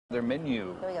Their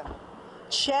menu. There we go.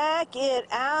 Check it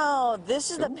out.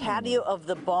 This is the patio of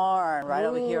the barn right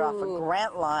over here off of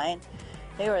Grant Line.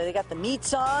 They got the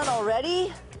meats on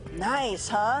already. Nice,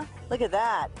 huh? Look at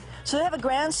that. So they have a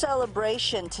grand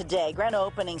celebration today, grand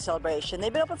opening celebration.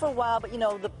 They've been open for a while, but you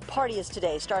know, the party is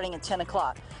today, starting at 10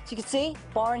 o'clock. So you can see,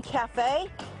 Barn Café.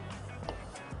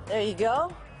 There you go.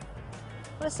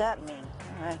 What does that mean?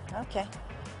 All right, okay.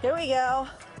 Here we go.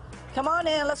 Come on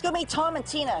in, let's go meet Tom and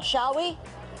Tina, shall we?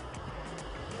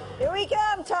 Here we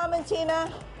come, Tom and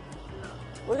Tina.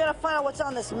 We're gonna find out what's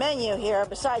on this menu here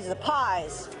besides the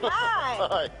pies. Hi!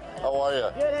 Hi, how are you?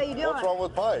 Good, how you doing? What's wrong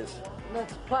with pies? The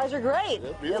pies are great.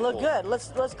 They look good.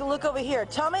 Let's go look over here.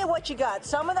 Tell me what you got.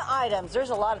 Some of the items. There's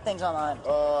a lot of things on them.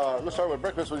 Let's start with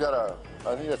breakfast. We got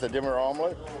I think that's a dimmer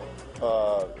omelet.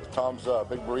 Tom's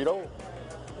big burrito.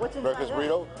 What's in breakfast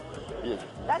burrito? Yeah.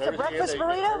 That's a breakfast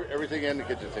burrito? Everything in the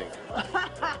kitchen sink.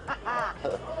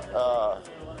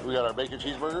 We got our bacon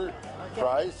cheeseburger,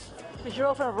 fries. Because you're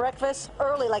open for breakfast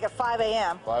early, like at 5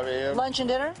 a.m. 5 a.m. Lunch and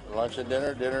dinner? Lunch and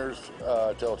dinner. Dinner's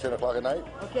till 10 o'clock at night.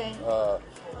 Okay.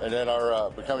 And then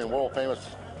our becoming world famous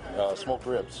smoked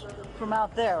ribs. From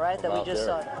out there, right? From that we just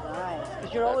there. saw. Nice.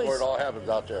 Because you're That's always. where it all happens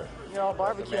out there. You're all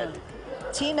barbecuing.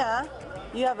 Tina,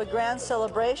 you have a grand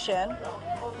celebration.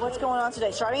 What's going on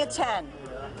today? Starting at 10.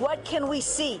 What can we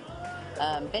see?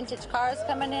 Vintage cars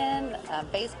coming in,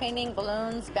 face painting,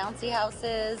 balloons, bouncy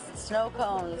houses, snow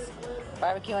cones,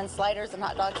 barbecue and sliders and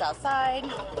hot dogs outside.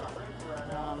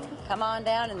 Come on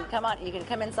down and you can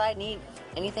come inside and eat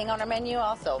anything on our menu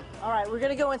also. All right, we're going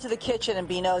to go into the kitchen and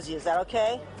be nosy. Is that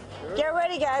okay? Sure. Get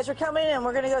ready, guys. We're coming in.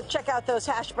 We're going to go check out those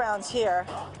hash browns here.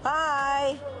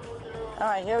 Hi. All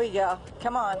right, here we go.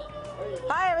 Come on.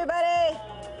 Hi, everybody.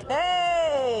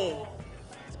 Hey.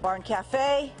 It's Barn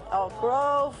Café, Elk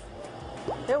Grove.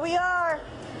 Here we are.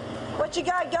 What you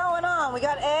got going on? We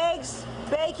got eggs,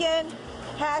 bacon,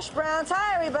 hash browns.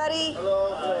 Hi, everybody.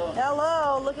 Hello.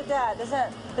 Hello. Look at that.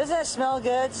 Doesn't it smell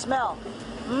good? Smell.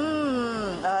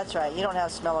 Oh, that's right. You don't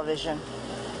have smell-o-vision.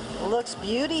 Looks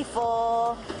beautiful.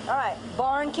 All right.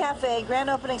 Barn Cafe, grand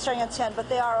opening starting at 10, but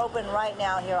they are open right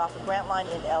now here off of Grant Line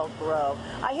in Elk Grove.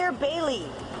 I hear Bailey,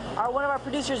 one of our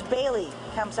producers, Bailey,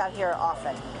 comes out here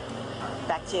often.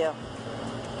 Back to you.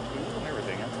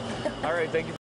 Everything, huh? All right, thank you.